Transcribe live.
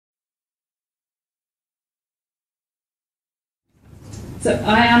So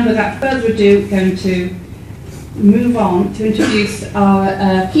I am, without further ado, going to move on to introduce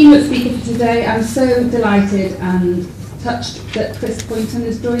our keynote speaker for today. I'm so delighted and touched that Chris Pointon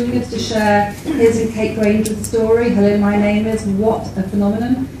is joining us to share his and Kate Granger's story. Hello, my name is. What a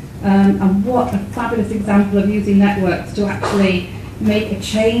phenomenon, and what a fabulous example of using networks to actually make a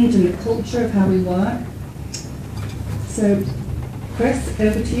change in the culture of how we work. So, Chris,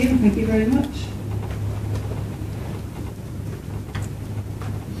 over to you. Thank you very much.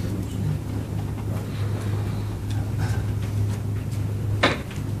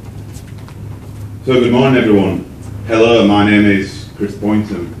 So good morning everyone. Hello, my name is Chris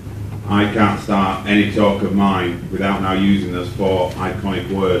Pointon. I can't start any talk of mine without now using those four iconic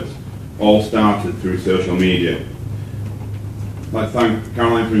words, all started through social media. I'd like to thank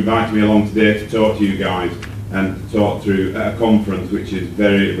Caroline for inviting me along today to talk to you guys and to talk through at a conference which is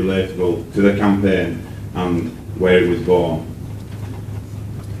very relatable to the campaign and where it was born.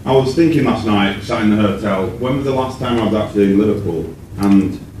 I was thinking last night, sat in the hotel, when was the last time I was actually in Liverpool?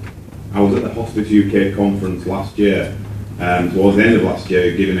 And I was at the Hospice UK conference last year, towards the end of last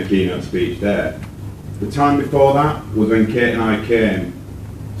year, giving a keynote speech there. The time before that was when Kate and I came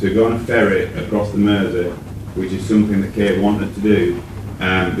to go on a ferry across the Mersey, which is something that Kate wanted to do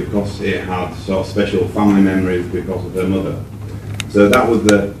because it had sort of special family memories because of her mother. So that was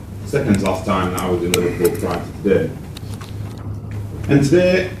the second to last time that I was in Liverpool prior to today. And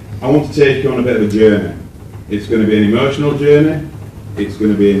today I want to take you on a bit of a journey. It's going to be an emotional journey. It's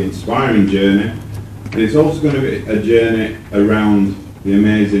going to be an inspiring journey, and it's also going to be a journey around the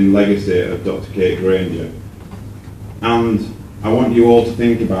amazing legacy of Dr. Kate Granger. And I want you all to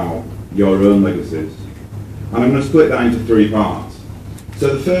think about your own legacies. And I'm going to split that into three parts.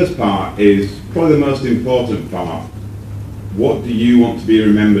 So the first part is probably the most important part. What do you want to be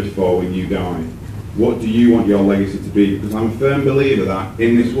remembered for when you die? What do you want your legacy to be? Because I'm a firm believer that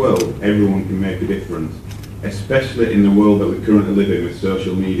in this world, everyone can make a difference, especially in the world that we currently live in with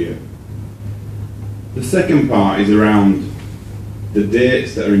social media. The second part is around the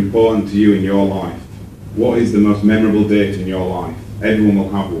dates that are important to you in your life. What is the most memorable date in your life? Everyone will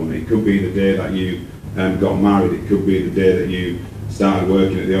have one. It could be the day that you got married, it could be the day that you started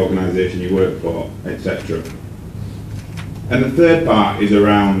working at the organisation you work for, etc. And the third part is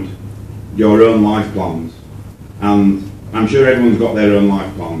around your own life plans. And I'm sure everyone's got their own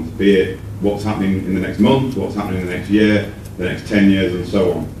life plans, be it what's happening in the next month, what's happening in the next year, the next 10 years and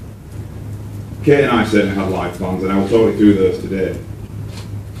so on. Kate and I certainly have life plans, and I will talk you through those today.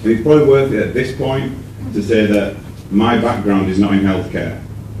 And it's probably worth it at this point to say that my background is not in healthcare.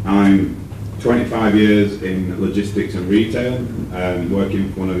 I'm 25 years in logistics and retail,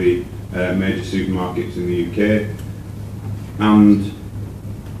 working for one of the major supermarkets in the UK. And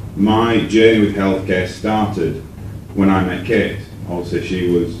my journey with healthcare started when I met Kate. Also, she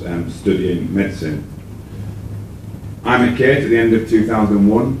was studying medicine. I met Kate at the end of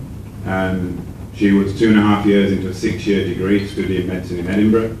 2001. She was 2.5 years into a 6-year degree studying medicine in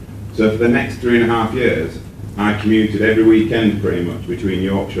Edinburgh. So for the next 3.5 years, I commuted every weekend pretty much between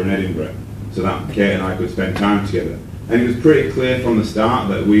Yorkshire and Edinburgh so that Kate and I could spend time together. And it was pretty clear from the start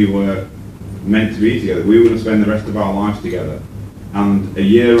that we were meant to be together. We were going to spend the rest of our lives together. And a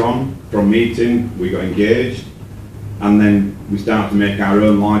year on from meeting, we got engaged. And then we started to make our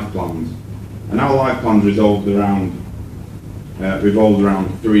own life plans. And our life plans revolved around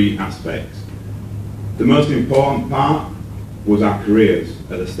three aspects. The most important part was our careers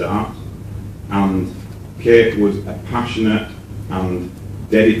at the start. And Kate was a passionate and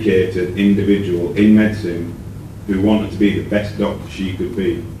dedicated individual in medicine who wanted to be the best doctor she could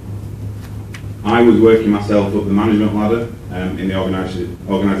be. I was working myself up the management ladder in the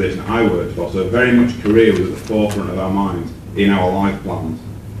organisation I worked for, so very much career was at the forefront of our minds in our life plans.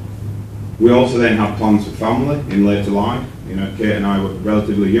 We also then had plans for family in later life. You know, Kate and I were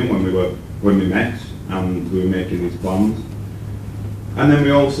relatively young when we met, and we were making these plans. And then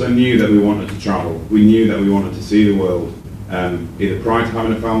we also knew that we wanted to travel. We knew that we wanted to see the world, either prior to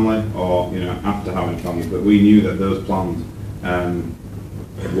having a family or after having a family. But we knew that those plans had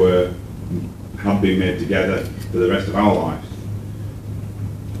been made together for the rest of our lives.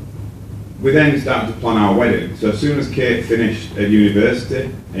 We then started to plan our wedding. So as soon as Kate finished at university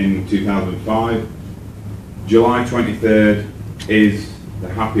in 2005, July 23rd is the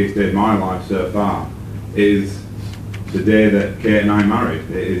happiest day of my life so far. It is the day that Kate and I married.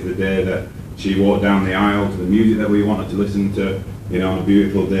 It is the day that she walked down the aisle to the music that we wanted to listen to, on a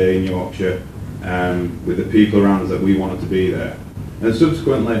beautiful day in Yorkshire, with the people around us that we wanted to be there. And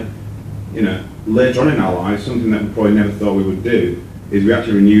subsequently, later on in our lives, something that we probably never thought we would do is we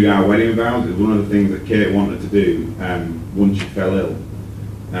actually renewed our wedding vows. It was one of the things that Kate wanted to do once she fell ill.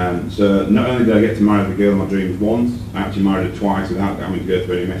 So not only did I get to marry the girl of my dreams once, I actually married her twice without having to go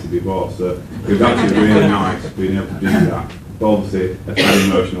through any messy divorce. So it was actually really nice being able to do that. But obviously, a fairly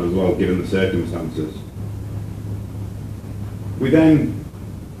emotional as well, given the circumstances. We then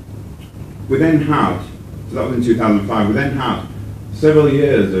had, so that was in 2005, we then had several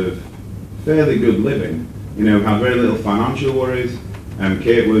years of fairly good living. You know, had very little financial worries.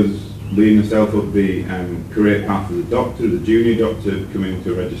 Kate was leading herself up the career path as a doctor, as a junior doctor, becoming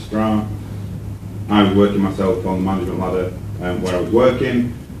to a registrar. I was working myself on the management ladder where I was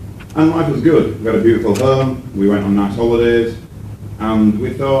working, and life was good. We had a beautiful home, we went on nice holidays, and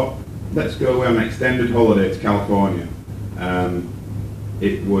we thought, let's go away on an extended holiday to California.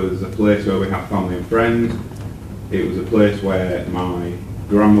 It was a place where we had family and friends. It was a place where my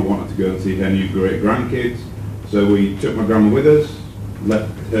grandma wanted to go and see her new great grandkids. So we took my grandma with us,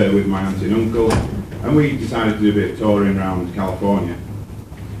 left her with my auntie and uncle, and we decided to do a bit of touring around California.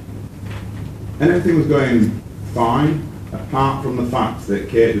 And everything was going fine, apart from the fact that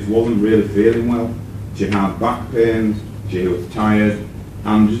Kate just wasn't really feeling well. She had back pains, she was tired,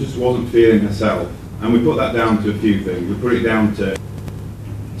 and just wasn't feeling herself. And we put that down to a few things. We put it down to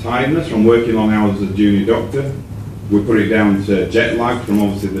tiredness from working long hours as a junior doctor. We put it down to jet lag from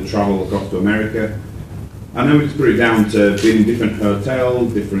obviously the travel across to America. And then we just put it down to being in different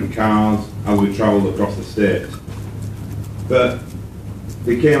hotels, different cars, as we travelled across the States. But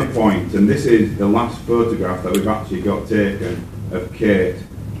there came a point, and this is the last photograph that we've actually got taken of Kate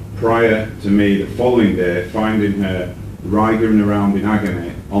prior to me the following day finding her writhing around in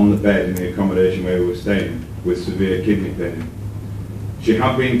agony on the bed in the accommodation where we were staying with severe kidney pain. She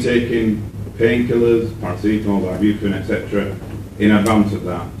had been taking painkillers, paracetamol, ibuprofen, etc. in advance of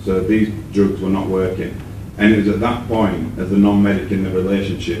that, so these drugs were not working. And it was at that point, as the non-medic in the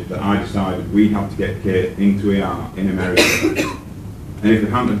relationship, that I decided we had to get Kate into ER in America. And if we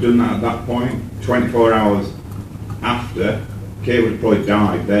hadn't have done that at that point, 24 hours after, Kate would have probably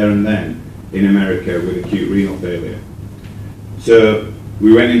died there and then in America with acute renal failure. So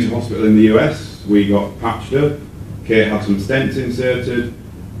we went into hospital in the US, we got patched up, Kate had some stents inserted,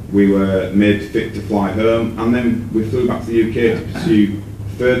 we were made fit to fly home, and then we flew back to the UK to pursue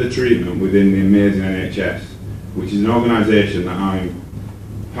further treatment within the amazing NHS, which is an organisation that I'm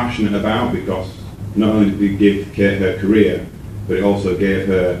passionate about because not only did it give Kate her career, but it also gave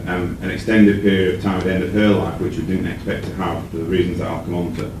her an extended period of time at the end of her life, which we didn't expect to have for the reasons that I'll come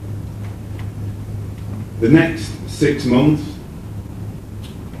on to. The next 6 months,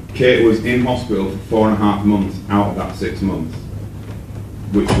 Kate was in hospital for 4.5 months out of that 6 months,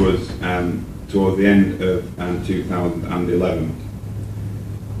 which was towards the end of 2011.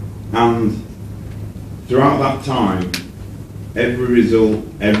 And throughout that time, every result,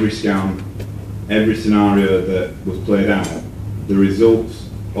 every scan, every scenario that was played out, the results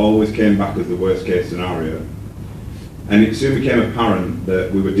always came back as the worst case scenario. And it soon became apparent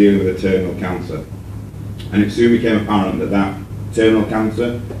that we were dealing with a terminal cancer. And it soon became apparent that that terminal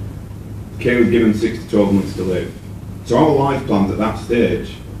cancer, Kate was given 6 to 12 months to live. So our life plans at that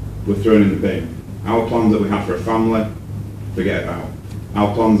stage were thrown in the bin. Our plans that we had for a family, forget about.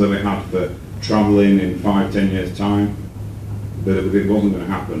 Our plans that we had for travelling in 5-10 years' time, that it wasn't going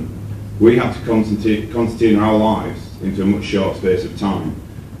to happen. We had to concentrate our lives into a much shorter space of time.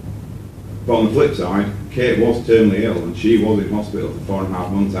 But on the flip side, Kate was terminally ill and she was in hospital for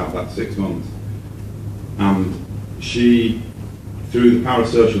 4.5 months out of that 6 months. And she, through the power of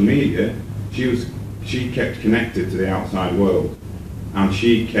social media, she kept connected to the outside world, and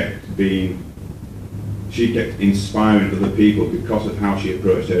she kept inspiring other people because of how she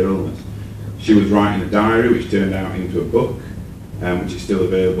approached her illness. She was writing a diary which turned out into a book, which is still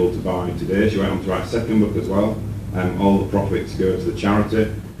available to buy today. She went on to write a second book as well. All the profits go to the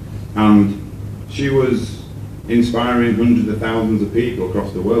charity, and she was inspiring hundreds of thousands of people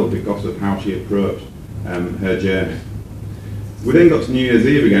across the world because of how she approached her journey. We then got to New Year's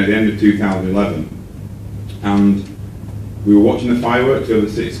Eve again at the end of 2011, and we were watching the fireworks over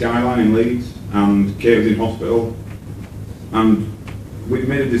the city skyline in Leeds, and Kate was in hospital, and we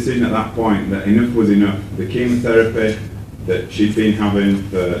made a decision at that point that enough was enough. The chemotherapy that she'd been having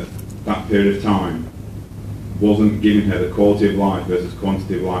for that period of time wasn't giving her the quality of life versus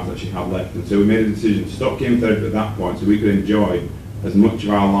quantity of life that she had left, and so we made a decision to stop chemotherapy at that point so we could enjoy as much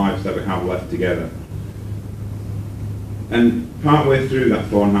of our lives that we have left together. And partway through that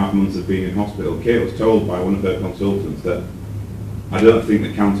 4.5 months of being in hospital, Kate was told by one of her consultants that, I don't think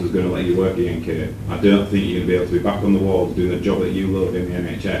that cancer is going to let you work again, Kate. I don't think you're going to be able to be back on the wards doing the job that you love in the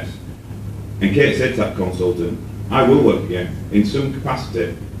NHS. And Kate said to that consultant, I will work again. In some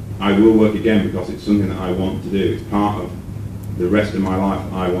capacity, I will work again because it's something that I want to do. It's part of the rest of my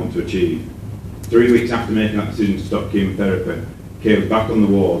life I want to achieve. 3 weeks after making that decision to stop chemotherapy, Kate was back on the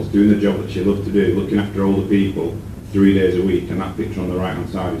wards, doing the job that she loved to do, looking after older people 3 days a week, and that picture on the right hand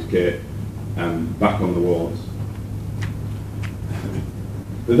side is Kate back on the wards.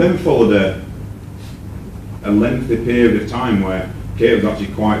 But then followed a lengthy period of time where Kate was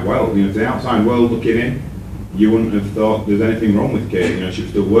actually quite well. You know, to the outside world looking in, you wouldn't have thought there's anything wrong with Kate. You know, she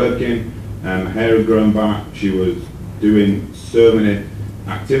was still working, her hair had grown back, she was doing so many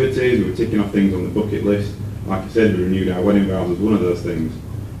activities, we were ticking off things on the bucket list. Like I said, we renewed our wedding vows as one of those things.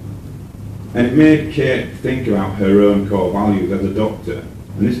 And it made Kate think about her own core values as a doctor.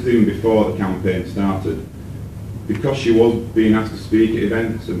 And this was even before the campaign started. Because she was being asked to speak at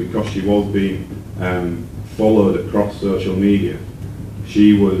events and because she was being followed across social media,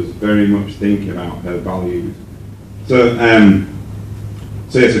 she was very much thinking about her values. So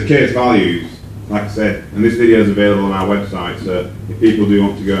Kate's values, like I said, and this video is available on our website, so if people do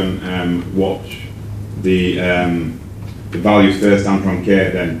want to go and watch the values first hand from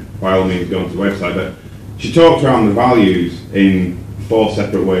Kate, then by all means go onto the website. But she talked around the values in 4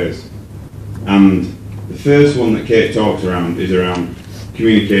 separate ways. And the first one that Kate talks around is around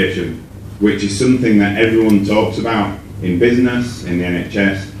communication, which is something that everyone talks about in business, in the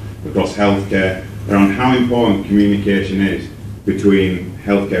NHS, across healthcare, around how important communication is between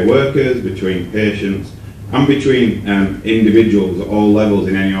healthcare workers, between patients, and between individuals at all levels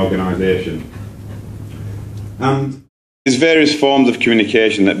in any organisation. And there's various forms of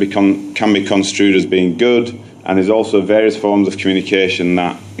communication that can be construed as being good, and there's also various forms of communication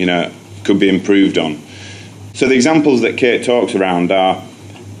that, you know, could be improved on. So the examples that Kate talks around are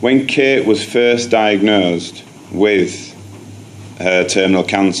when Kate was first diagnosed with her terminal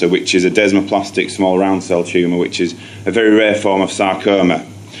cancer, which is a desmoplastic small round cell tumour, which is a very rare form of sarcoma.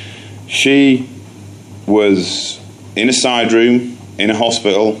 She was in a side room in a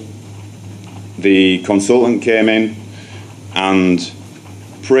hospital. The consultant came in and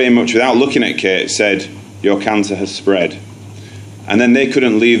pretty much without looking at Kate said, "Your cancer has spread." And then they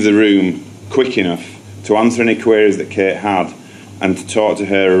couldn't leave the room quick enough to answer any queries that Kate had and to talk to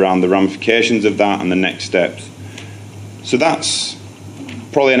her around the ramifications of that and the next steps. So that's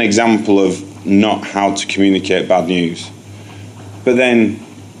probably an example of not how to communicate bad news. But then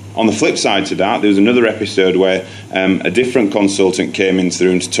on the flip side to that, there was another episode where a different consultant came into the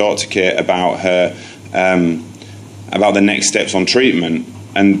room to talk to Kate about her about the next steps on treatment.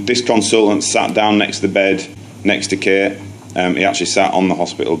 And this consultant sat down next to the bed next to Kate. He actually sat on the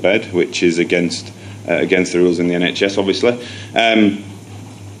hospital bed, which is against the rules in the NHS, obviously.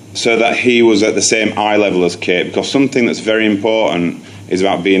 So that he was at the same eye level as Kate, because something that's very important is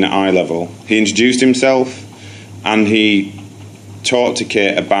about being at eye level. He introduced himself and he talked to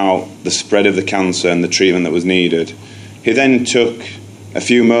Kate about the spread of the cancer and the treatment that was needed. He then took a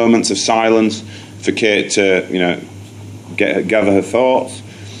few moments of silence for Kate to, you know, gather her thoughts,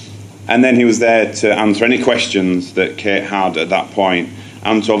 and then he was there to answer any questions that Kate had at that point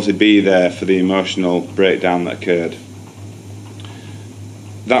and to obviously be there for the emotional breakdown that occurred.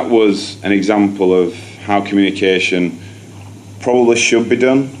 That was an example of how communication probably should be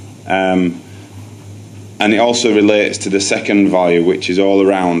done, and it also relates to the second value, which is all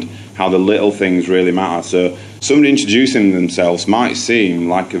around how the little things really matter. So somebody introducing themselves might seem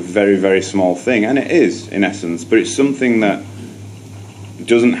like a very, very small thing, and it is in essence, but it's something that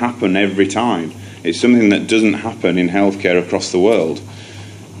doesn't happen every time. It's something that doesn't happen in healthcare across the world.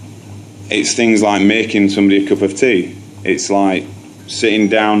 It's things like making somebody a cup of tea. It's like sitting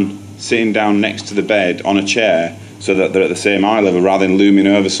down next to the bed on a chair so that they're at the same eye level rather than looming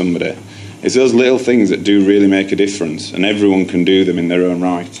over somebody. It's those little things that do really make a difference, and everyone can do them in their own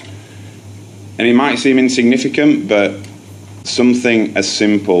right. And it might seem insignificant, but something as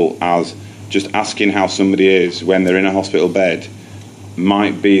simple as just asking how somebody is when they're in a hospital bed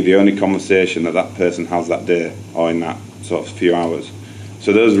might be the only conversation that that person has that day or in that sort of few hours.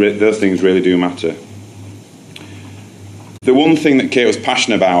 So those things really do matter. The one thing that Kate was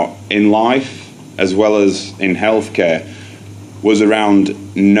passionate about in life as well as in healthcare was around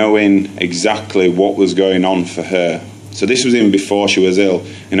knowing exactly what was going on for her. So this was even before she was ill.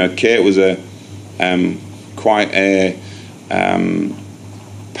 You know, Kate was quite a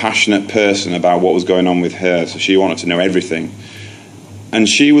passionate person about what was going on with her, so she wanted to know everything. And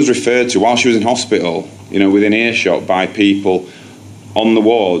she was referred to, while she was in hospital, you know, within earshot by people on the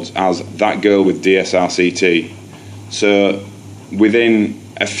wards as that girl with DSRCT. So within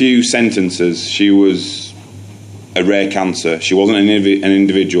a few sentences, she was a rare cancer. She wasn't an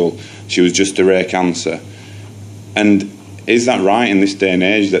individual, she was just a rare cancer. And is that right in this day and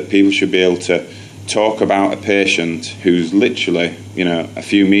age, that people should be able to talk about a patient who's literally, a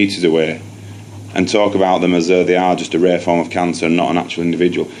few metres away, and talk about them as though they are just a rare form of cancer and not an actual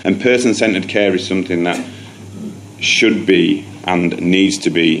individual. And person-centred care is something that should be and needs to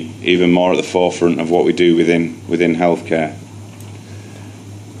be even more at the forefront of what we do within healthcare.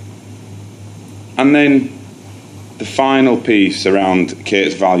 And then the final piece around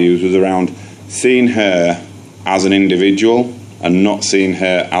Kate's values was around seeing her as an individual and not seeing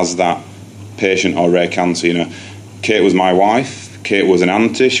her as that patient or rare cancer. Kate was my wife. Kate was an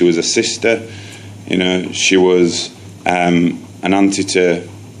auntie. She was a sister. She was an auntie to,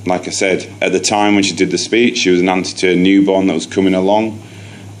 like I said, at the time when she did the speech, she was an auntie to a newborn that was coming along.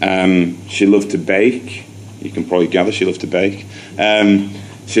 She loved to bake. You can probably gather she loved to bake.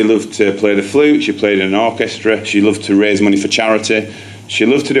 She loved to play the flute. She played in an orchestra. She loved to raise money for charity. She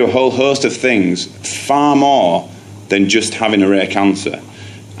loved to do a whole host of things, far more than just having a rare cancer.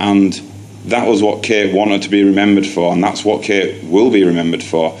 And that was what Kate wanted to be remembered for, and that's what Kate will be remembered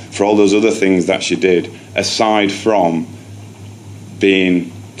for all those other things that she did, aside from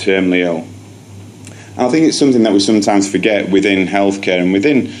being terminally ill. And I think it's something that we sometimes forget within healthcare and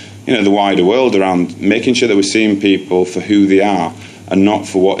within the wider world, around making sure that we're seeing people for who they are and not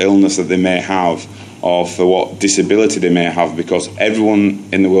for what illness that they may have or for what disability they may have, because everyone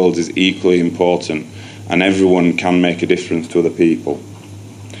in the world is equally important and everyone can make a difference to other people.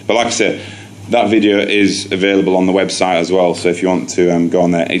 But like I said, that video is available on the website as well, so if you want to go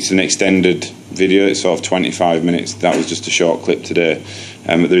on there, it's an extended video. It's sort of 25 minutes. That was just a short clip today,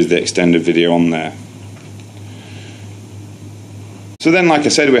 but there is the extended video on there. So then, like I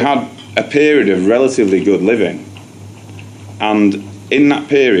said, we had a period of relatively good living, and in that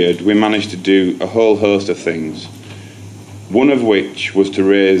period we managed to do a whole host of things, one of which was to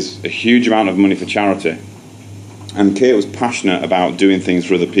raise a huge amount of money for charity. And Kate was passionate about doing things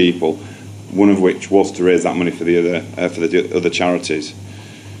for other people, one of which was to raise that money for the other charities.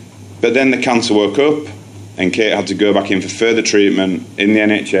 But then the cancer woke up and Kate had to go back in for further treatment in the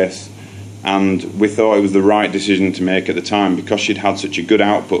NHS, and we thought it was the right decision to make at the time, because she'd had such a good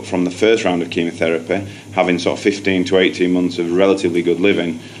output from the first round of chemotherapy, having sort of 15 to 18 months of relatively good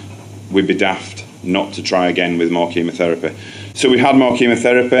living. We'd be daft not to try again with more chemotherapy. So we had more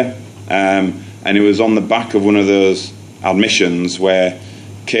chemotherapy, and it was on the back of one of those admissions where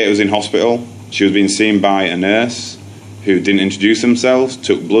Kate was in hospital. She was being seen by a nurse who didn't introduce themselves,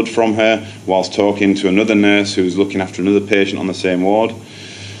 took blood from her whilst talking to another nurse who was looking after another patient on the same ward.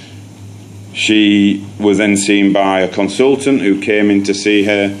 She was then seen by a consultant who came in to see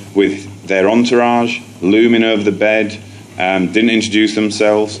her with their entourage, looming over the bed, didn't introduce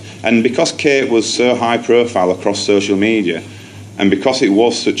themselves. And because Kate was so high profile across social media, and because it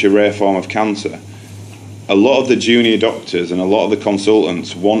was such a rare form of cancer, a lot of the junior doctors and a lot of the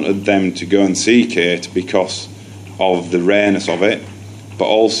consultants wanted them to go and see Kate because of the rareness of it, but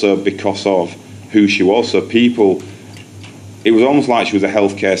also because of who she was. So people, it was almost like she was a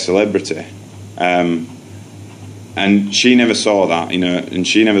healthcare celebrity. And she never saw that, and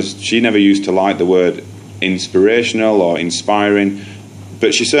she never used to like the word inspirational or inspiring,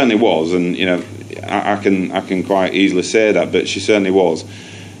 but she certainly was, and I can quite easily say that, but she certainly was.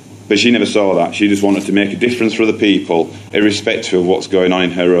 But she never saw that. She just wanted to make a difference for other people, irrespective of what's going on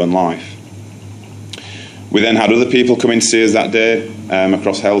in her own life. We then had other people come in to see us that day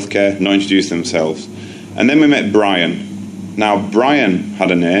across healthcare, not introduce themselves. And then we met Brian. Now, Brian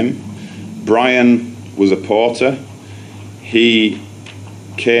had a name. Brian was a porter. He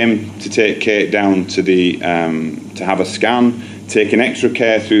came to take Kate down to to have a scan, taking extra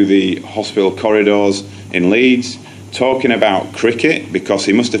care through the hospital corridors in Leeds, talking about cricket, because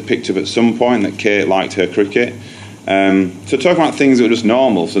he must have picked up at some point that Kate liked her cricket. So talking about things that were just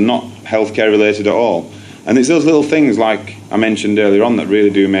normal, so not healthcare related at all. And it's those little things, like I mentioned earlier on, that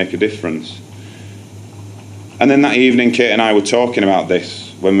really do make a difference. And then that evening, Kate and I were talking about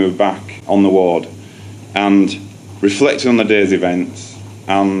this when we were back on the ward, and reflecting on the day's events.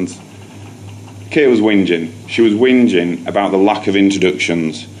 And Kate was whinging. She was whinging about the lack of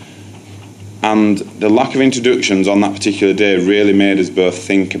introductions. And the lack of introductions on that particular day really made us both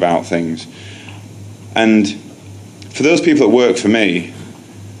think about things. And for those people that work for me,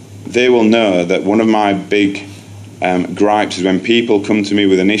 they will know that one of my big gripes is when people come to me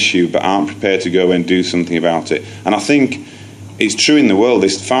with an issue but aren't prepared to go and do something about it. And I think it's true in the world.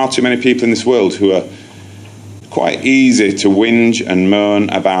 There's far too many people in this world who are quite easy to whinge and moan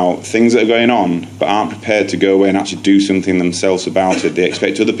about things that are going on, but aren't prepared to go away and actually do something themselves about it. They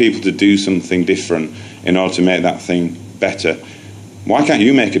expect other people to do something different in order to make that thing better. Why can't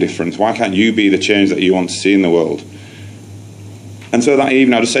you make a difference? Why can't you be the change that you want to see in the world? And so that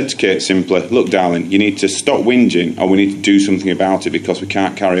evening I just said to Kate simply, look darling, you need to stop whinging, or we need to do something about it because we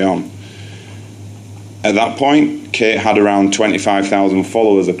can't carry on. At that point, Kate had around 25,000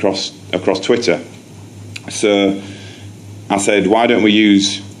 followers across Twitter. So I said, why don't we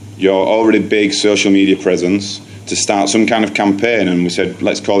use your already big social media presence to start some kind of campaign? And we said,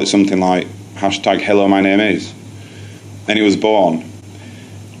 let's call it something like #Hello My Name Is. And it was born.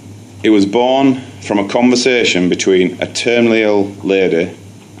 It was born from a conversation between a terminally ill lady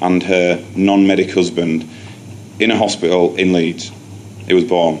and her non-medic husband in a hospital in Leeds. It was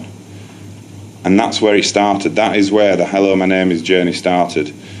born. And that's where it started. That is where the Hello My Name Is journey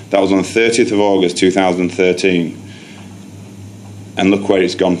started. That was on the 30th of August 2013. And look where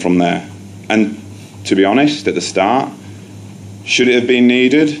it's gone from there. And to be honest, at the start, should it have been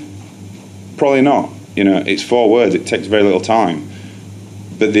needed? Probably not. You know, it's 4 words, it takes very little time.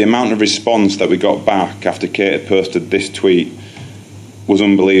 But the amount of response that we got back after Kate had posted this tweet was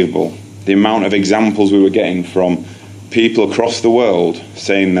unbelievable. The amount of examples we were getting from people across the world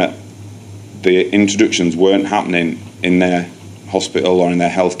saying that the introductions weren't happening in their hospital or in their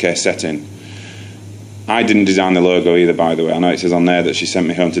healthcare setting. I didn't design the logo either, by the way. I know it says on there that she sent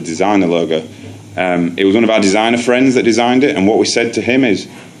me home to design the logo. It was one of our designer friends that designed it, and what we said to him is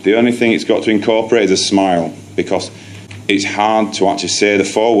the only thing it's got to incorporate is a smile, because it's hard to actually say the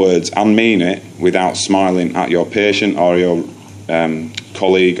 4 words and mean it without smiling at your patient or your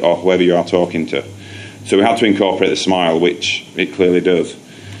colleague or whoever you are talking to. So we had to incorporate the smile, which it clearly does.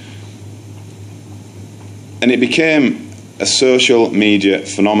 And it became a social media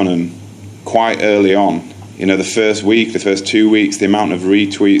phenomenon quite early on. You know, the first week, the first 2 weeks, the amount of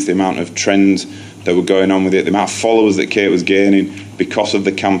retweets, the amount of trends that were going on with it, the amount of followers that Kate was gaining because of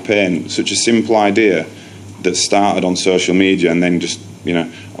the campaign. Such a simple idea that started on social media and then just, you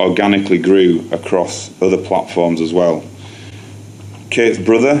know, organically grew across other platforms as well. Kate's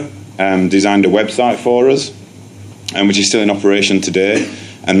brother designed a website for us, which is still in operation today,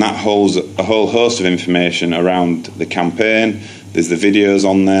 and that holds a whole host of information around the campaign. There's the videos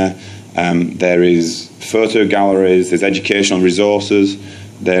on there, there is photo galleries, there's educational resources,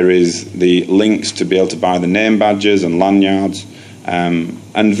 there is the links to be able to buy the name badges and lanyards,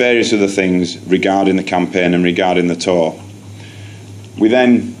 and various other things regarding the campaign and regarding the tour. We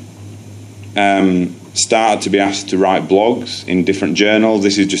then started to be asked to write blogs in different journals.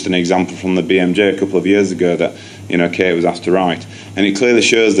 This is just an example from the BMJ a couple of years ago that, you know, Kate was asked to write. And it clearly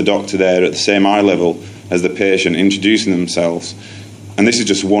shows the doctor there at the same eye level as the patient introducing themselves. And this is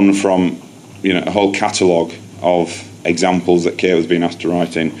just one from, you know, a whole catalogue of examples that Kate was being asked to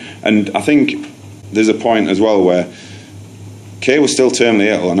write in. And I think there's a point as well where Kate was still terminally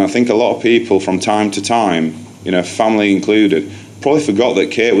ill, and I think a lot of people from time to time, you know, family included, probably forgot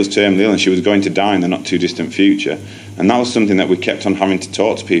that Kate was terminally ill and she was going to die in the not too distant future. And that was something that we kept on having to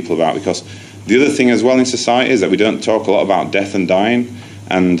talk to people about, because the other thing as well in society is that we don't talk a lot about death and dying,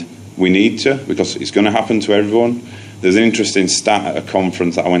 and we need to, because it's going to happen to everyone. There's an interesting stat at a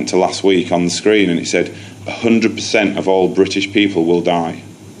conference that I went to last week on the screen, and it said 100% of all British people will die.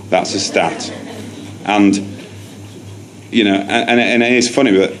 That's a stat. And, you know, and it is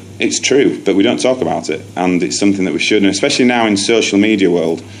funny, but it's true, but we don't talk about it, and it's something that we should. And especially now in social media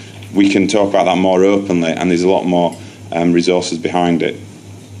world, we can talk about that more openly, and there's a lot more resources behind it.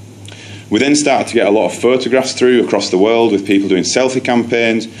 We then started to get a lot of photographs through across the world with people doing selfie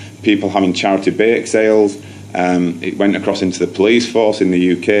campaigns, people having charity bake sales. It went across into the police force in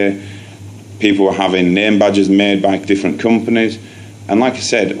the UK. People were having name badges made by different companies. And like I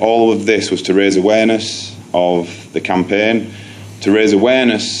said, all of this was to raise awareness of the campaign, to raise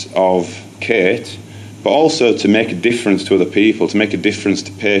awareness of Kate, but also to make a difference to other people, to make a difference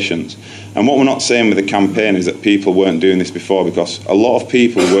to patients. And what we're not saying with the campaign is that people weren't doing this before, because a lot of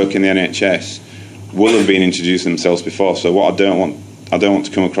people who work in the NHS will have been introducing themselves before. So what I don't want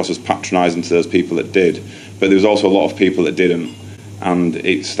to come across as patronising to those people that did, but there was also a lot of people that didn't. And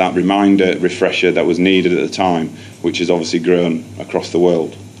it's that reminder, refresher that was needed at the time, which has obviously grown across the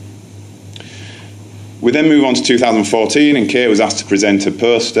world. We then move on to 2014, and Kate was asked to present a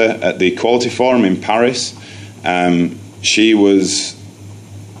poster at the Quality Forum in Paris. She was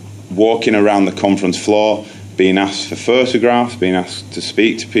walking around the conference floor, being asked for photographs, being asked to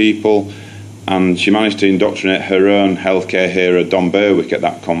speak to people, and she managed to indoctrinate her own healthcare hero, Don Berwick, at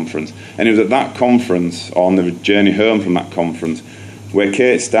that conference. And it was at that conference, or on the journey home from that conference, where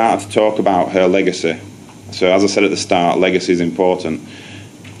Kate started to talk about her legacy. So as I said at the start, legacy is important.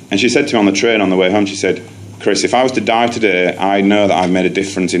 And she said to me on the train on the way home, she said, Chris, if I was to die today, I know that I've made a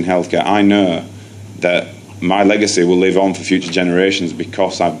difference in healthcare. I know that my legacy will live on for future generations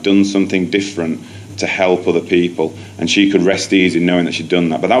because I've done something different to help other people, and she could rest easy knowing that she'd done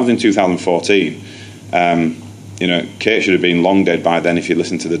that. But that was in 2014. You know, Kate should have been long dead by then if you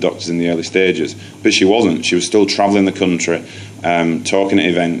listened to the doctors in the early stages, but she wasn't. She was still travelling the country, talking at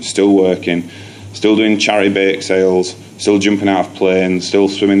events, still working, still doing charity bake sales, still jumping out of planes, still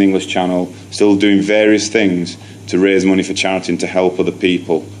swimming the English Channel, still doing various things to raise money for charity and to help other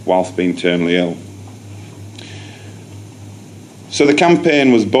people whilst being terminally ill. So the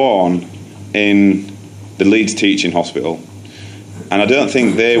campaign was born in the Leeds Teaching Hospital, and I don't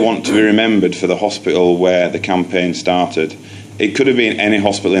think they want to be remembered for the hospital where the campaign started. It could have been any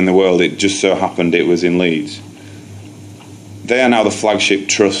hospital in the world, it just so happened it was in Leeds. They are now the flagship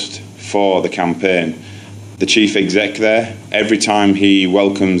trust for the campaign. The chief exec there, every time he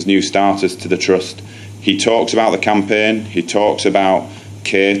welcomes new starters to the trust, he talks about the campaign, he talks about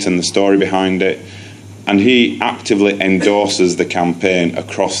Kate and the story behind it, and he actively endorses the campaign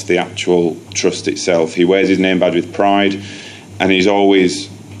across the actual trust itself. He wears his name badge with pride, and he's always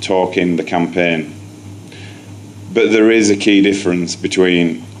talking the campaign. But there is a key difference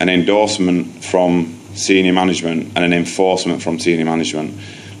between an endorsement from senior management and an enforcement from senior management.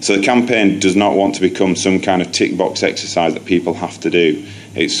 So the campaign does not want to become some kind of tick box exercise that people have to do.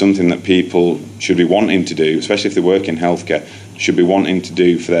 It's something that people should be wanting to do, especially if they work in healthcare, should be wanting to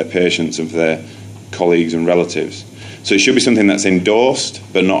do for their patients and for their colleagues and relatives. So it should be something that's endorsed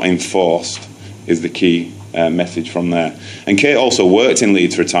but not enforced, is the key message from there. And Kate also worked in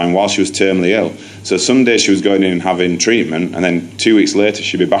Leeds for a time while she was terminally ill. So some days she was going in and having treatment, and then 2 weeks later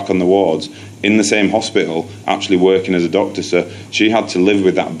she'd be back on the wards in the same hospital actually working as a doctor. So she had to live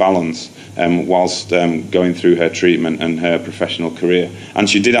with that balance whilst going through her treatment and her professional career. And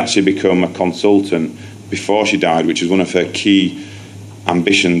she did actually become a consultant before she died, which was one of her key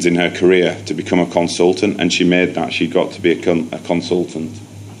ambitions in her career, to become a consultant, and she made that. She got to be a consultant.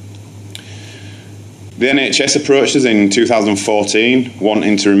 The NHS approached us in 2014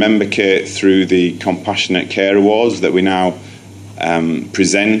 wanting to remember Kate through the Compassionate Care Awards that we now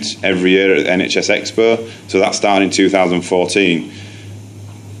present every year at NHS Expo. So that started in 2014.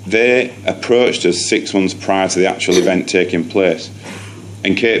 They approached us 6 months prior to the actual event taking place.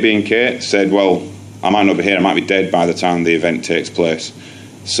 And Kate, being Kate, said, well, I might not be here, I might be dead by the time the event takes place.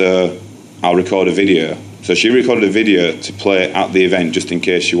 So I'll record a video. So she recorded a video to play at the event just in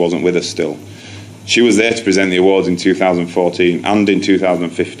case she wasn't with us still. She was there to present the awards in 2014 and in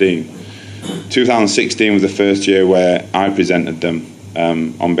 2015. 2016 was the first year where I presented them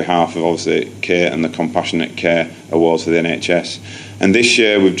on behalf of, obviously, Kate and the Compassionate Care Awards for the NHS. And this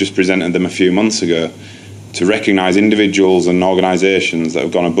year we've just presented them a few months ago to recognise individuals and organisations that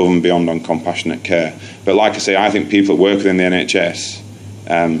have gone above and beyond on compassionate care. But like I say, I think people that work within the NHS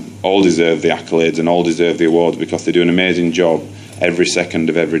all deserve the accolades and all deserve the awards because they do an amazing job every second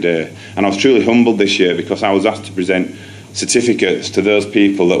of every day. And I was truly humbled this year because I was asked to present certificates to those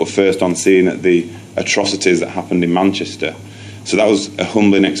people that were first on scene at the atrocities that happened in Manchester. So that was a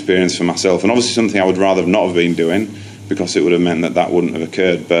humbling experience for myself, and obviously something I would rather not have been doing because it would have meant that that wouldn't have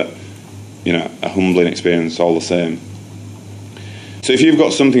occurred, but you know, a humbling experience all the same. So if you've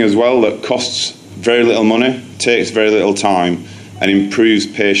got something as well that costs very little money, takes very little time and improves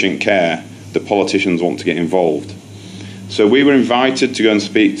patient care, the politicians want to get involved. So we were invited to go and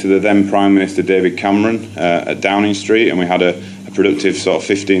speak to the then Prime Minister David Cameron at Downing Street, and we had a productive sort of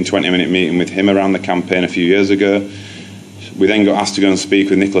 15-20 minute meeting with him around the campaign a few years ago. We then got asked to go and speak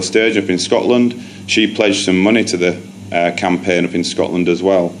with Nicola Sturgeon up in Scotland. She pledged some money to the campaign up in Scotland as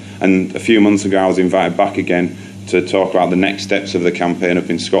well. And a few months ago I was invited back again to talk about the next steps of the campaign up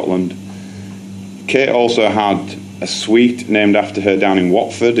in Scotland. Kate also had a suite named after her down in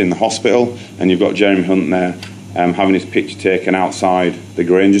Watford in the hospital, and you've got Jeremy Hunt there having his picture taken outside the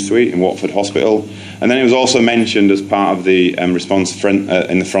Granger suite in Watford Hospital. And then it was also mentioned as part of the response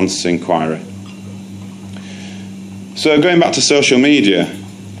in the Francis inquiry. So going back to social media,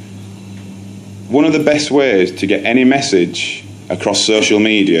 one of the best ways to get any message across social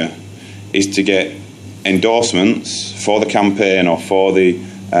media is to get endorsements for the campaign or for the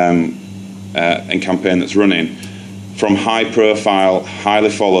campaign that's running from high-profile, highly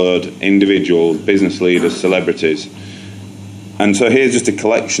followed individuals, business leaders, celebrities. And so here's just a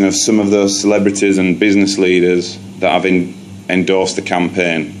collection of some of those celebrities and business leaders that have endorsed the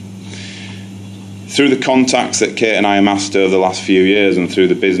campaign. Through the contacts that Kate and I amassed over the last few years and through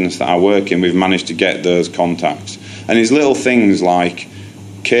the business that I work in, we've managed to get those contacts. And it's little things like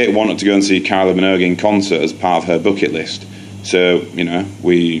Kate wanted to go and see Kylie Minogue in concert as part of her bucket list. So, you know,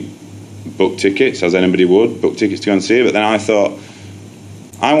 we booked tickets, as anybody would, book tickets to go and see her. But then I thought,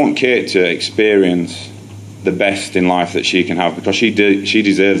 I want Kate to experience the best in life that she can have, because she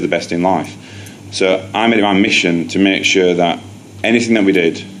deserves the best in life. So I made it my mission to make sure that anything that we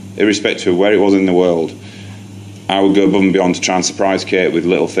did, irrespective of where it was in the world, I would go above and beyond to try and surprise Kate with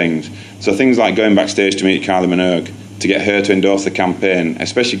little things. So things like going backstage to meet Kylie Minogue, to get her to endorse the campaign,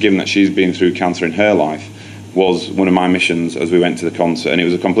 especially given that she's been through cancer in her life, was one of my missions as we went to the concert. And it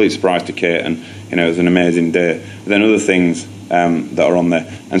was a complete surprise to Kate, and it was an amazing day. But then other things that are on there.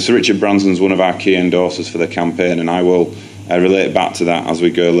 And Sir Richard Branson's one of our key endorsers for the campaign, and I will relate back to that as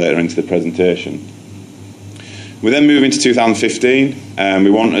we go later into the presentation. We then move into 2015. We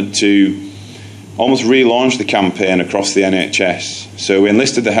wanted to almost relaunch the campaign across the NHS. So we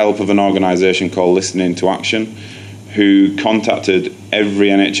enlisted the help of an organisation called Listening to Action, who contacted every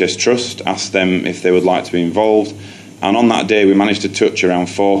NHS trust, asked them if they would like to be involved, and on that day we managed to touch around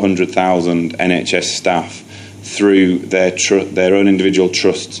 400,000 NHS staff through their own individual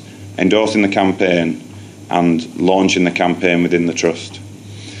trusts, endorsing the campaign and launching the campaign within the trust.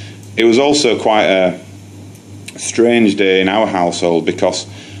 It was also quite a strange day in our household because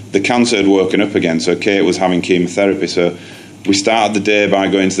the cancer had woken up again, so Kate was having chemotherapy. So we started the day by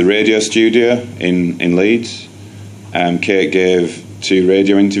going to the radio studio in Leeds. Kate gave 2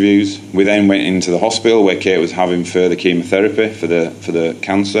 radio interviews. We then went into the hospital where Kate was having further chemotherapy for the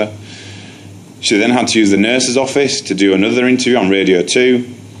cancer. She then had to use the nurse's office to do another interview on Radio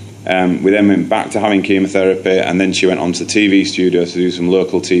 2. We then went back to having chemotherapy, and then she went on to the TV studio to do some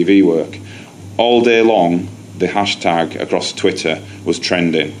local TV work. All day long, the hashtag across Twitter was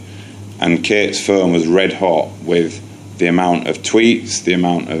trending, and Kate's phone was red hot with the amount of tweets, the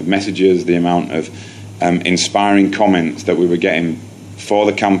amount of messages, the amount of inspiring comments that we were getting for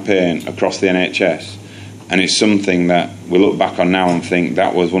the campaign across the NHS. And it's something that we look back on now and think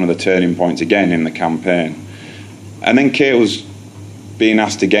that was one of the turning points again in the campaign. And then Kate was being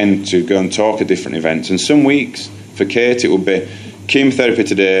asked again to go and talk at different events, and some weeks for Kate it would be chemotherapy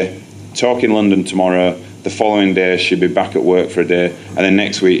today, talk in London tomorrow, the following day she'd be back at work for a day, and then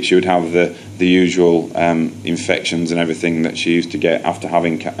next week she would have the usual infections and everything that she used to get after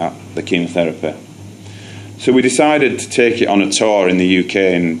having the chemotherapy. So we decided to take it on a tour in the UK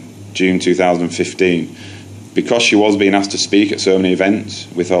in June 2015. Because she was being asked to speak at so many events,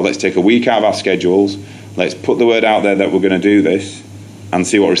 we thought, let's take a week out of our schedules, let's put the word out there that we're going to do this and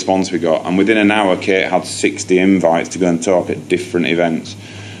see what response we got. And within an hour, Kate had 60 invites to go and talk at different events.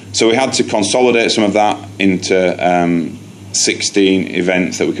 So we had to consolidate some of that into 16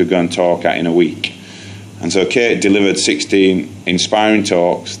 events that we could go and talk at in a week. And so Kate delivered 16 inspiring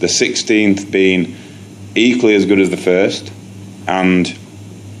talks, the 16th being equally as good as the first, and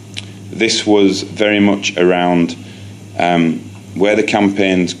this was very much around where the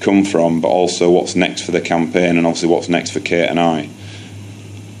campaign's come from, but also what's next for the campaign, and obviously what's next for Kate and I.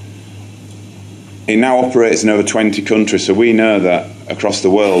 It now operates in over 20 countries, so we know that across the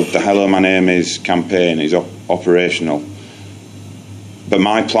world the Hello My Name Is campaign is operational. But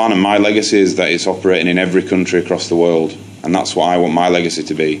my plan and my legacy is that it's operating in every country across the world, and that's what I want my legacy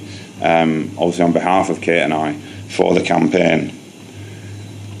to be, obviously on behalf of Kate and I, for the campaign.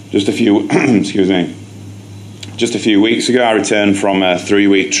 Just a few, just a few weeks ago I returned from a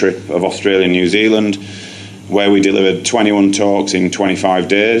 3-week trip of Australia and New Zealand, where we delivered 21 talks in 25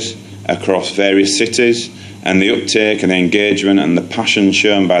 days across various cities, and the uptake and the engagement and the passion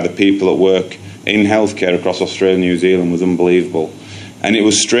shown by the people that work in healthcare across Australia and New Zealand was unbelievable. And it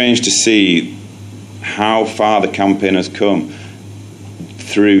was strange to see how far the campaign has come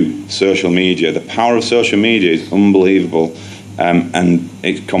through social media. The power of social media is unbelievable. And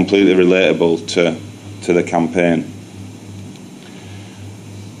it's completely relatable to the campaign.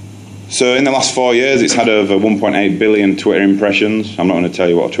 So in the last 4 years, it's had over 1.8 billion Twitter impressions. I'm not going to tell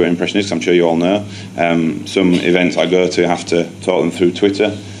you what a Twitter impression is, because I'm sure you all know. Some events I go to have to talk them through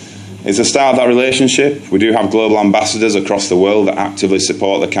Twitter. It's the start of that relationship. We do have global ambassadors across the world that actively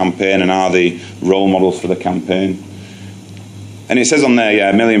support the campaign and are the role models for the campaign. And it says on there,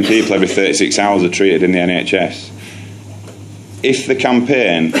 1 million people every 36 hours are treated in the NHS. If the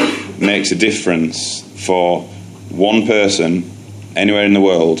campaign makes a difference for one person anywhere in the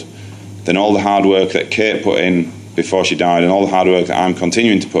world, then all the hard work that Kate put in before she died and all the hard work that I'm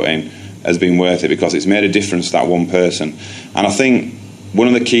continuing to put in has been worth it, because it's made a difference to that one person. And I think one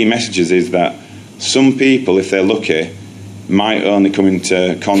of the key messages is that some people, if they're lucky, might only come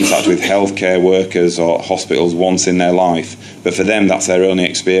into contact with healthcare workers or hospitals once in their life, but for them that's their only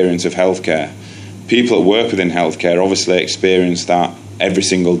experience of healthcare. People that work within healthcare obviously experience that every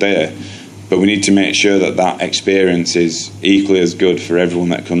single day, but we need to make sure that that experience is equally as good for everyone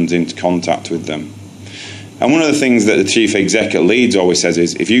that comes into contact with them. And one of the things that the chief exec at Leeds always says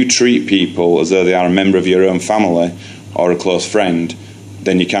is, if you treat people as though they are a member of your own family or a close friend,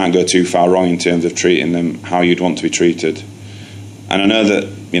 then you can't go too far wrong in terms of treating them how you'd want to be treated. And I know that,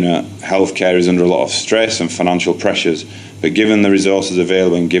 healthcare is under a lot of stress and financial pressures, but given the resources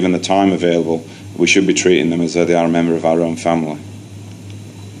available and given the time available, we should be treating them as though they are a member of our own family.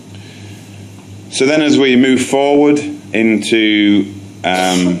 So then as we move forward into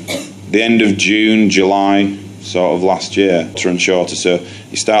the end of June, July, sort of last year, shorter and shorter. So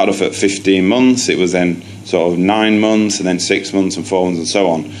you started off at 15 months, it was then sort of 9 months, and then 6 months and 4 months and so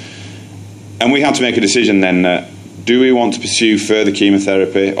on. And we had to make a decision then that, do we want to pursue further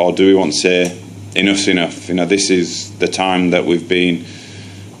chemotherapy, or do we want to say, enough's enough? This is the time that we've been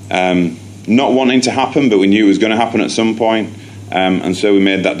not wanting to happen, but we knew it was going to happen at some point. And so we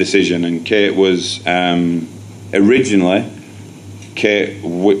made that decision. And Kate was, originally, Kate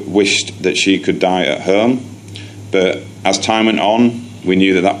wished that she could die at home. But as time went on, we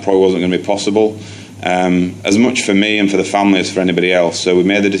knew that that probably wasn't going to be possible, as much for me and for the family as for anybody else. So we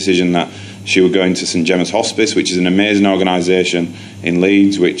made the decision that she would go into St Gemma's Hospice, which is an amazing organisation in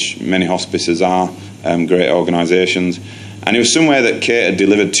Leeds, which many hospices are, great organisations. And it was somewhere that Kate had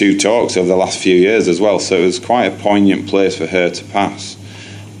delivered 2 talks over the last few years as well, so it was quite a poignant place for her to pass.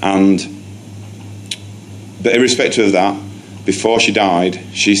 But irrespective of that, before she died,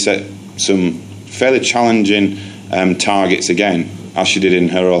 she set some fairly challenging targets again, as she did in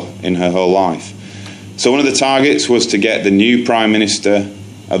her whole life. So one of the targets was to get the new Prime Minister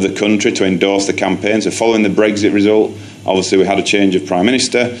of the country to endorse the campaign. So following the Brexit result, obviously we had a change of Prime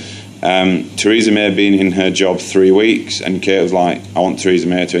Minister. Theresa May had been in her job 3 weeks, and Kate was like, I want Theresa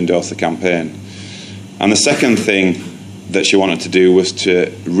May to endorse the campaign. And the second thing that she wanted to do was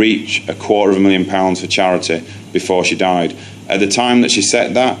to reach £250,000 for charity before she died. At the time that she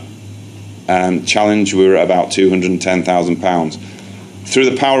set that challenge, we were at about £210,000. Through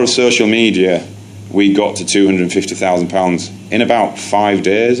the power of social media, we got to £250,000 in about 5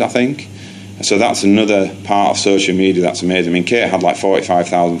 days, I think. So that's another part of social media that's amazing. I mean, Kate had like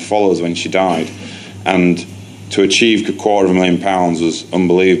 45,000 followers when she died, and to achieve £250,000 was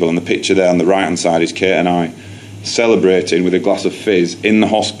unbelievable. And the picture there on the right-hand side is Kate and I celebrating with a glass of fizz in the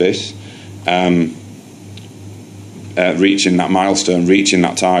hospice, reaching that milestone, reaching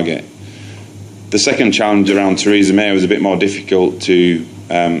that target. The second challenge around Theresa May was a bit more difficult to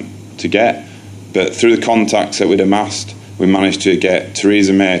get, but through the contacts that we'd amassed, we managed to get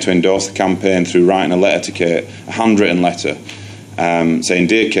Theresa May to endorse the campaign through writing a letter to Kate, a handwritten letter, saying,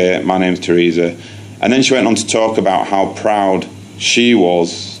 "Dear Kate, my name's Theresa." And then she went on to talk about how proud she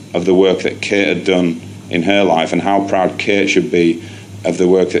was of the work that Kate had done in her life, and how proud Kate should be of the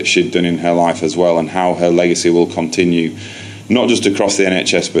work that she'd done in her life as well, and how her legacy will continue, not just across the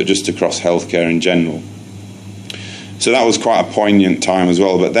NHS, but just across healthcare in general. So that was quite a poignant time as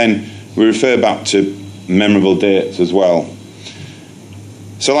well. But then we refer back to memorable dates as well.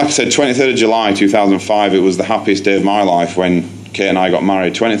 So like I said, 23rd of July 2005, it was the happiest day of my life when Kate and I got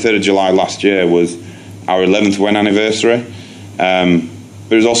married. 23rd of July last year was our 11th wedding anniversary.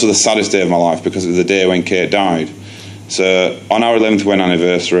 But it was also the saddest day of my life because it was the day when Kate died. So on our 11th wedding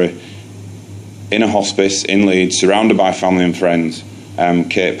anniversary, in a hospice in Leeds, surrounded by family and friends,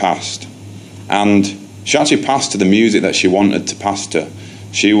 Kate passed. And she actually passed to the music that she wanted to pass to.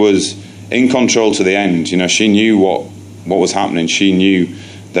 She was in control to the end. You know, she knew what was happening. She knew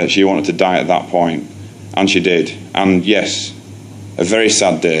that she wanted to die at that point, and she did. And yes, a very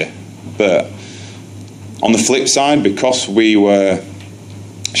sad day. But on the flip side, because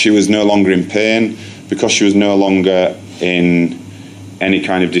she was no longer in pain, because she was no longer in any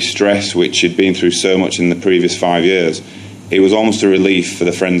kind of distress, which she'd been through so much in the previous 5 years, it was almost a relief for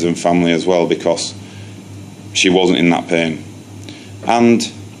the friends and family as well, because she wasn't in that pain. And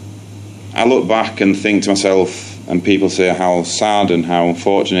I look back and think to myself, and people say how sad and how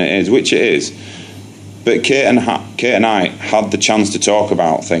unfortunate it is, which it is, but Kate and I had the chance to talk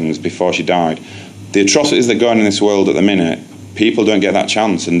about things before she died. The atrocities that go on in this world at the minute, people don't get that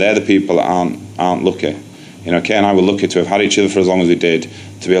chance, and they're the people that aren't lucky. You know, Kate and I were lucky to have had each other for as long as we did,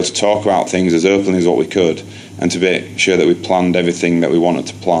 to be able to talk about things as openly as what we could, and to be sure that we planned everything that we wanted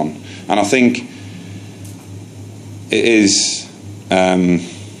to plan. And I think it is a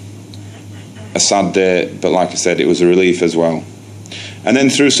sad day, but like I said, it was a relief as well. And then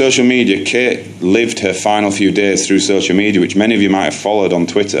through social media, Kate lived her final few days through social media, which many of you might have followed on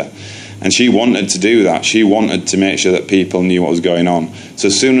Twitter. And she wanted to do that. She wanted to make sure that people knew what was going on. So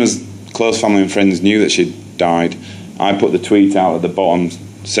as soon as close family and friends knew that she'd died, I put the tweet out at the bottom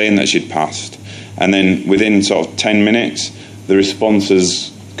saying that she'd passed. And then within sort of 10 minutes, the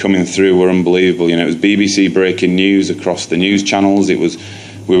responses coming through were unbelievable. You know, it was BBC breaking news across the news channels.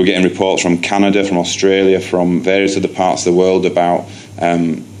 We were getting reports from Canada, from Australia, from various other parts of the world about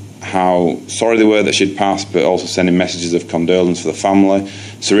how sorry they were that she'd passed, but also sending messages of condolence for the family.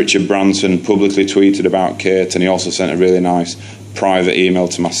 Sir Richard Branson publicly tweeted about Kate, and he also sent a really nice private email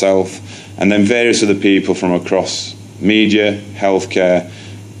to myself. And then various other people from across media, healthcare,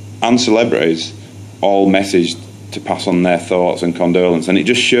 and celebrities all messaged to pass on their thoughts and condolence. And it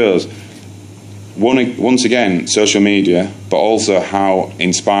just shows, once again, social media, but also how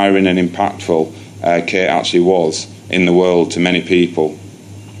inspiring and impactful Kate actually was in the world to many people.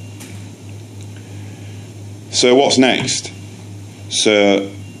 So what's next?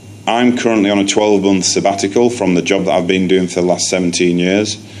 So I'm currently on a 12-month sabbatical from the job that I've been doing for the last 17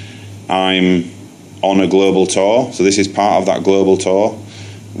 years. I'm on a global tour, so this is part of that global tour.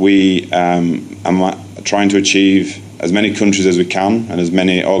 I'm trying to achieve as many countries as we can and as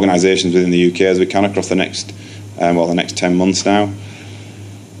many organisations within the UK as we can across the next 10 months now.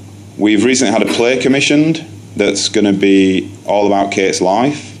 We've recently had a play commissioned that's going to be all about Kate's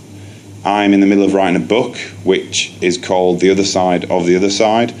life. I'm in the middle of writing a book which is called The Other Side of the Other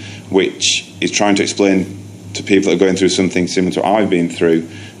Side, which is trying to explain to people that are going through something similar to what I've been through,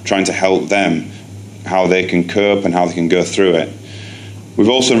 trying to help them how they can cope and how they can go through it. We've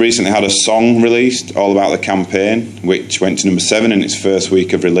also recently had a song released all about the campaign, which went to number 7 in its first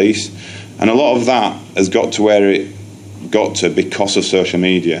week of release. And a lot of that has got to where it got to because of social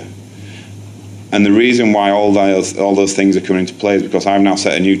media. And the reason why all those things are coming into play is because I've now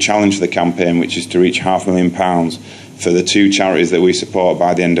set a new challenge for the campaign, which is to reach £500,000 for the 2 charities that we support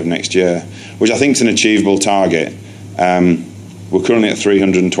by the end of next year, which I think is an achievable target. We're currently at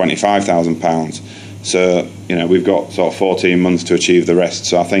 £325,000. So, we've got sort of 14 months to achieve the rest.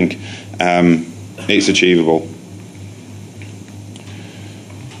 So I think it's achievable.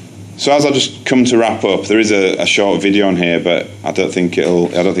 So as I just come to wrap up, there is a short video on here, but I don't think it'll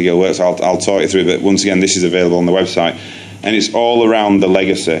work. So I'll talk you through it. But once again, this is available on the website, and it's all around the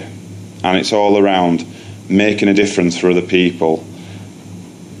legacy, and it's all around making a difference for other people.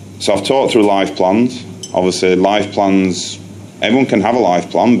 So I've talked through life plans. Obviously, life plans, everyone can have a life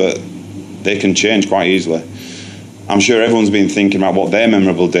plan, but they can change quite easily. I'm sure everyone's been thinking about what their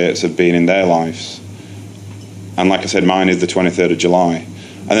memorable dates have been in their lives. And like I said, mine is the 23rd of July.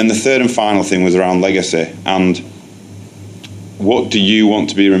 And then the third and final thing was around legacy. And what do you want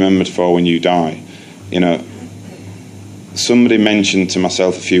to be remembered for when you die? Somebody mentioned to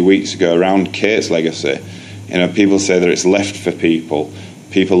myself a few weeks ago around Kate's legacy. People say that it's left for people.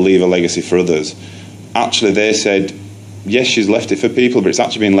 People leave a legacy for others. Actually, they said, yes, she's left it for people, but it's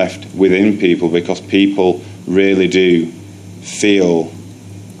actually been left within people because people really do feel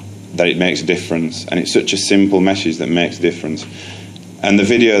that it makes a difference. And it's such a simple message that makes a difference. And the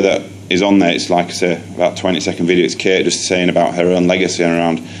video that is on there, it's like I say, about a 20-second video. It's Kate just saying about her own legacy and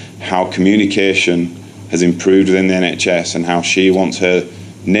around how communication has improved within the NHS and how she wants her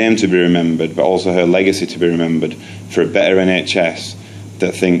name to be remembered, but also her legacy to be remembered for a better NHS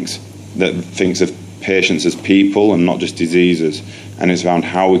that thinks of patients as people and not just diseases. And it's around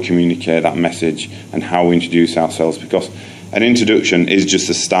how we communicate that message and how we introduce ourselves, because an introduction is just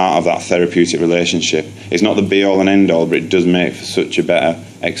the start of that therapeutic relationship. It's not the be-all and end-all, but it does make for such a better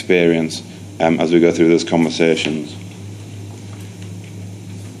experience as we go through those conversations.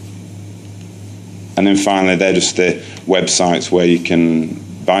 And then finally, they're just the websites where you can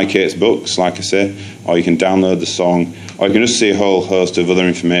buy Kate's books, like I say, or you can download the song, or you can just see a whole host of other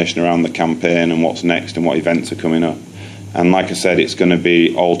information around the campaign and what's next and what events are coming up. And like I said, it's going to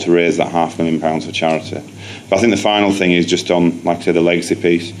be all to raise that £500,000 for charity. But I think the final thing is just on, like I said, the legacy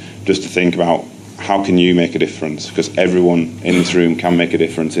piece, just to think about how can you make a difference, because everyone in this room can make a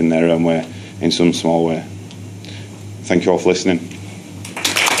difference in their own way, in some small way. Thank you all for listening.